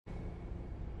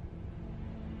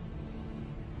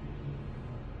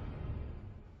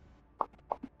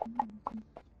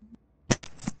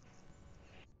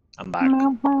I'm back.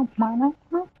 Oh,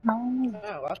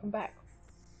 welcome back.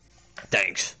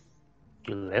 Thanks.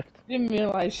 You left? Didn't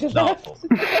realize you No. left.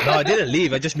 No, I didn't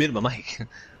leave. I just muted my mic.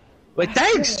 Wait,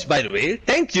 thanks, by the way.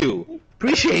 Thank you.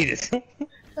 Appreciate it.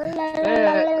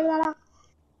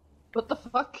 What the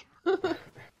fuck?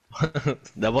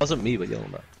 That wasn't me, but you know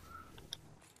that.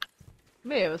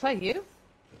 Me, was that you?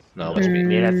 No, it was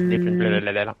me. Yeah, that's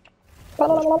different.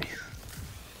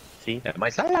 See? Yeah,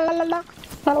 my la la la la.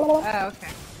 Oh,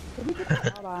 okay.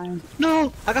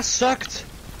 No, I got sucked.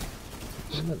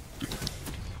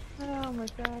 Oh my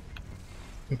god.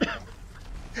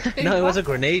 No, it was a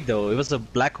grenade though. It was a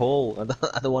black hole.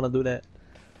 I don't want to do that.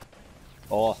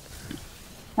 Oh.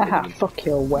 Aha, fuck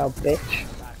your well, bitch.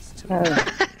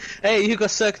 Oh. Hey, you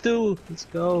got sucked too. Let's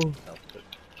go.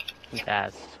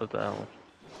 That's what the hell.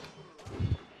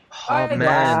 Oh man.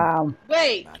 Wow.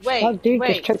 Wait. Oh, dude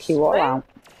just took you all out.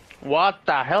 What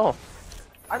the hell?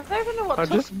 I don't even know what I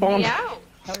took just spawned. me out.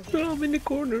 Oh, I'm in the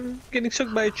corner, getting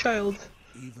sucked by a child.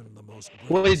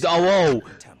 Wait, oh, whoa!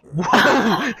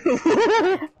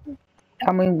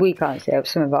 I mean, we can't say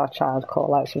some of our child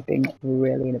call-outs have been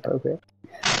really inappropriate.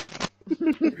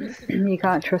 You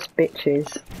can't trust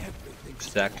bitches.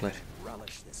 Exactly.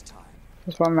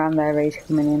 There's one round there, Ray's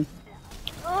coming in.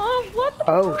 Oh, what the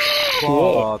Oh, Fuck,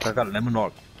 shit. I got lemon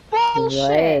rock.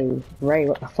 bullshit? Ray,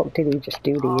 what the fuck did he just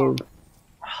do to you?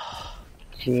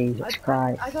 Jesus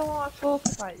Christ. I don't want to talk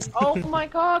about it. Oh my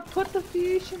god, put the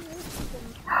fusion in.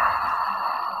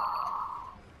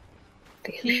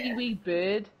 Kiwi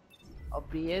bird. Or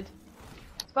beard.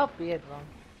 Spelled beard wrong.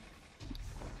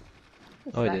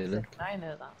 Oh, I didn't. I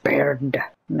know that. Bird.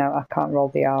 No, I can't roll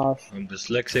the R's. I'm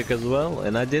dyslexic as well,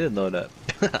 and I didn't know that.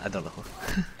 I don't know.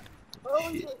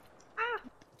 Oh, Shit.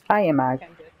 I am out.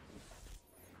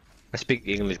 I speak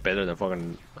English better than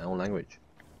fucking my own language.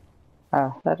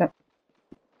 Oh, that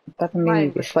doesn't mean Mine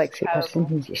you're was dyslexic, that terrible.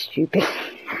 means you're stupid.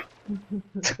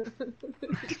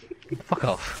 Fuck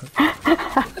off.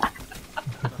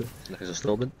 Like a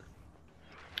stupid.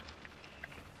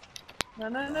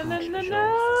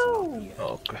 No!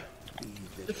 Okay.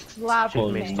 The slab Oh,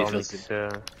 of it's me.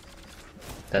 different.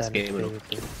 That's game over.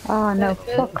 Oh no,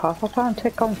 fuck off. I can't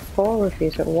take on 4 of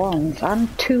these at once. And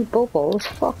 2 bubbles,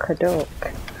 fuck a duck.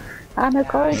 And a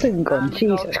golden gun,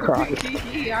 Jesus Christ.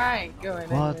 I ain't going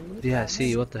What? in. Yeah,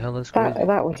 see, what the hell is crazy?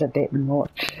 That was a bit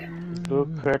much.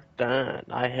 Look at that.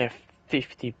 I have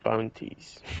 50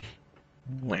 bounties.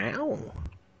 Wow.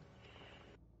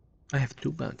 I have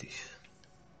 2 bounties.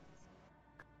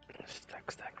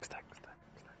 Stack.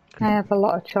 I have a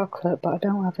lot of chocolate, but I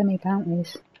don't have any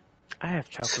bounties. I have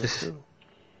chocolate too.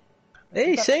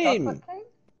 Hey, You got same! chocolate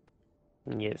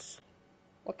king? Yes.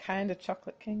 What kind of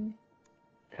chocolate king?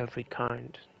 Every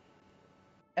kind.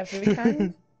 Every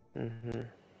kind? Mm-hmm.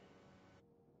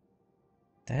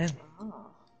 Damn. Oh.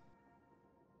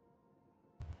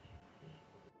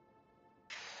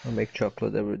 I make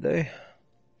chocolate every day.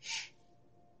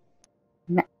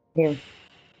 No, you.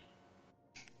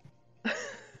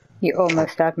 You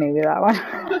almost had me with that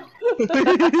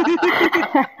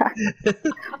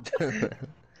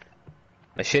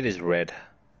My shit is red.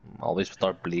 I always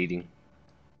start bleeding.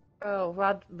 Oh,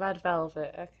 red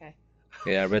velvet, okay.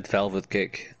 Yeah, red velvet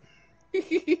cake.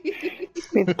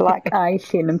 with black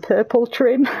icing and purple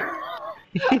trim.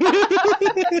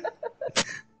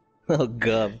 Oh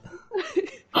god.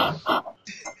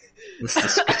 That's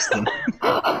disgusting.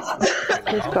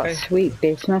 It's got a sweet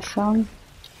business song.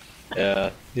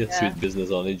 Yeah, Yeah. sweet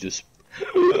business on it, just...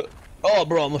 Oh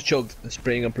bro, I almost choked.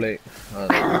 Spraying a plate.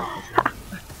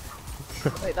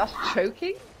 Wait, that's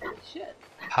choking? Shit.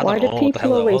 I Why don't do know what the people hell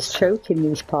that always was. choke in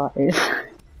these parties?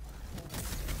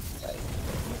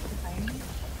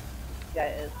 Yeah,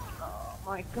 it is. Oh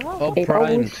my god. Oh, Hey,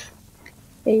 primed.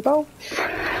 Ebo?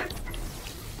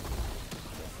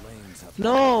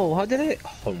 No, how did it?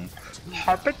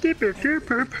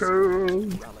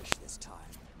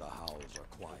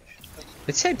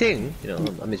 It's same thing, you know,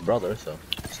 I'm his brother, so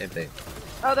same thing.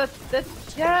 Oh, that's,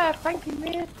 yeah, thank you,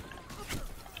 man.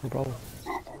 No problem.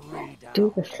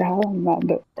 Do the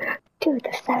salamander. Do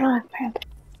the salamander.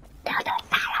 Do the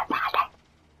salamander.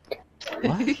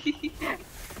 What?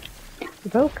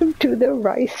 Welcome to the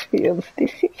rice fields.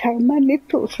 This is how my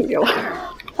nipples feel.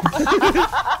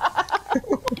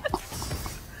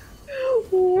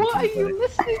 What are you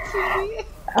listening to me?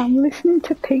 I'm listening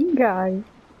to Pink Guy.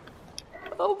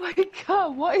 Oh my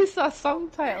god, what is that song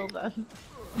title then?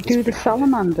 Do the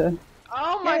salamander.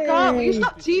 Oh my god, will you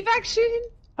stop teabag shooting?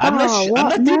 I'm not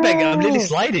teabagging, I'm literally No.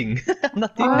 sliding. I'm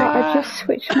not Oh, teabagging. I just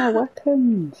switched my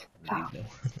weapons.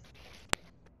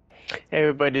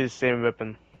 Everybody the same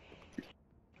weapon.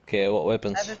 Okay, what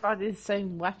weapons? Everybody's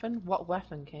same weapon? What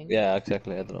weapon, King? Yeah,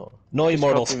 exactly, I don't know. No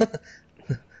immortals!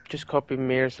 Just copy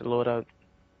Mir's loadout.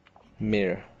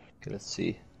 Mirror. Okay, let's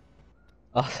see.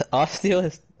 Osteo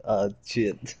is...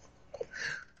 shit.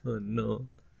 Oh no.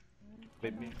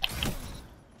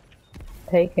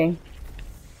 Taking.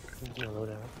 No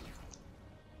loadout.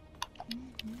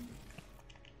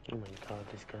 Oh my god,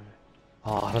 this gun.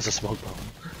 Oh, that's a smoke bomb.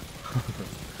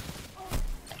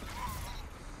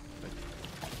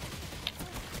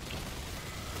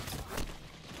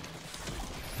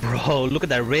 Bro, look at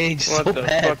that range, What so the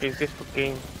bad. fuck is this for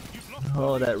game?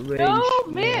 Oh, that range. No,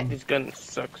 man! This gun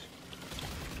sucks.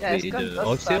 Yeah, Wait, it's gun the does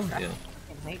Osteo? suck. Yeah. I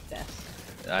fucking hate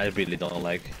this. I really don't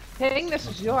like. King, this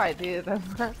was your idea, though.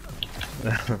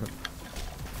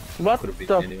 What Could've been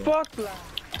the anyone. fuck?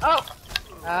 Oh!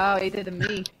 Oh, he did a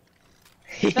me.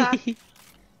 I'm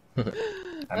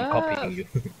copying you.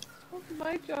 That's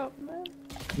my job, man.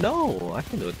 No, I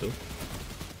can do it too.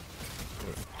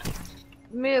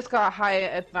 Mia's got a higher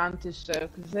advantage, though,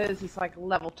 because hers is like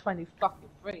level 20 fucking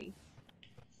free.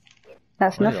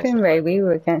 That's What nothing, else? Ray. We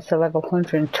were against a level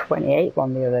 128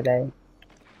 one the other day.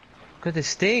 Look at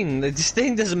this thing. This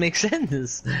thing doesn't make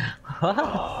sense.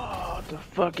 Oh, the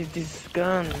fuck is this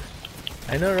gun?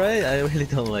 I know, right? I really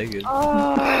don't like it.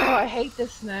 Oh, I hate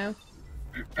this now.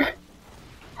 I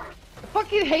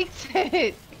fucking hate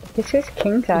it! This is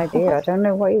King's idea. I don't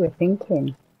know what you were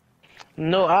thinking.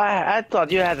 No, I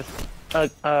thought you had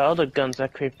other guns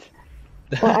equipped.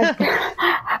 Well,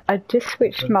 I just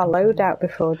switched my loadout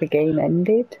before the game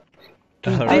ended.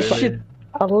 Oh, This really? shit.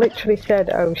 I literally said,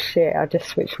 "Oh shit!" I just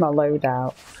switched my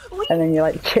loadout, and then you're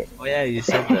like, Oh yeah, you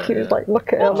said that. she was yeah. like,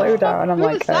 "Look at her loadout," and I'm Who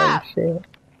like, was "Oh that? shit!"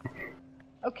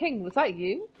 Oh, King, was that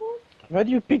you? Why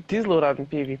do you pick this loadout in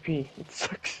PvP? It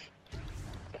sucks.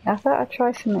 I thought I'd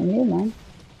try something new, man.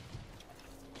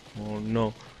 Oh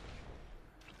no.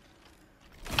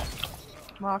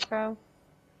 Marco?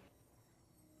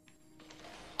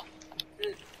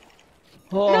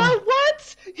 Oh. No,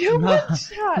 what? You No. one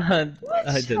shot!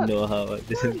 I don't know how I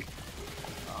didn't.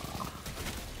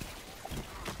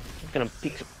 I'm gonna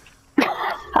pick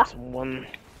someone.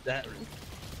 That.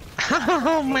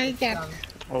 Oh my god.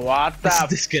 What This, the?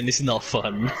 this gun is not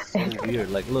fun. It's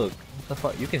weird. Like, look. What the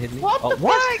fuck? You can hit me. What Oh, the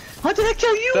what? How did I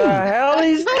kill you? The hell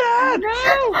is that? No!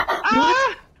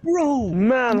 Ah! Bro.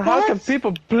 Man, how can What?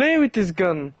 people play with this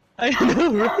gun? I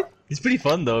know, right? It's pretty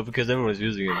fun though because everyone's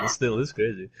using it. But still, it's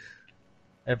crazy.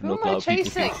 I have Who no am I clue how people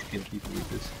chasing? can kill people with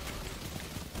this.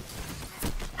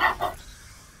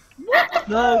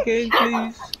 No, okay,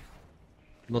 please.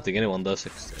 I don't think anyone does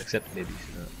except maybe.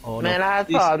 Oh Man, no. I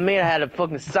Please. thought Mir had a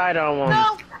fucking sidearm on.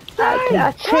 No!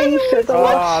 I changed it the Oh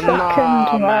last second,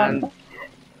 no, man. man.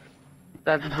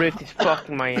 That rift is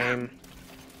fucking my aim.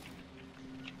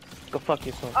 Go fuck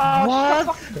yourself. Oh, What? she's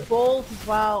got fucking balls as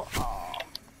well.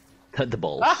 Cut the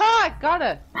balls. Aha! I got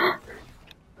her!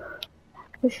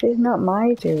 This is not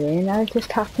my doing. I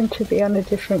just happened to be on a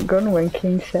different gun when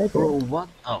King said Bro, it. what?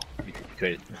 Oh,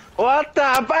 great. What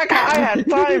the fuck? I had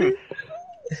time!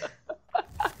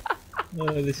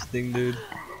 Oh, this thing, dude.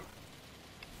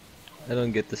 I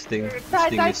don't get this thing. This Die,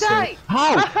 thing die, is so... die!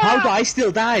 How? How do I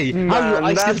still die? How do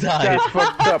I still die? That's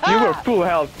fucked up. You were full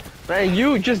health. Man,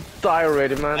 you just die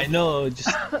already, man. I know, just...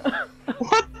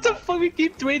 What the fuck? We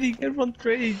keep trading. Everyone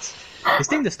trades. This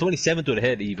thing does 27 to the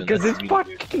head even. Because That's it's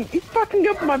really weird. fucking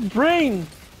up my brain.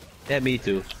 Yeah, me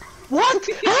too. What?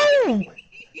 How?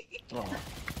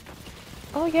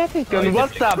 Oh yeah, this Oh, gun. you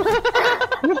What's up?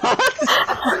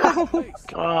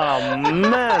 Oh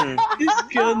man. This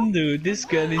gun, dude. This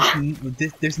gun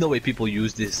is... there's no way people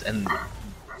use this and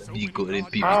be good in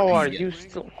PvP. How are you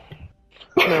still?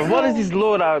 Man, what is this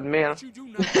loadout, man?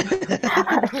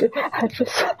 I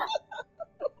just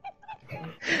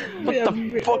What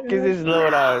the fuck is this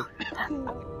loadout?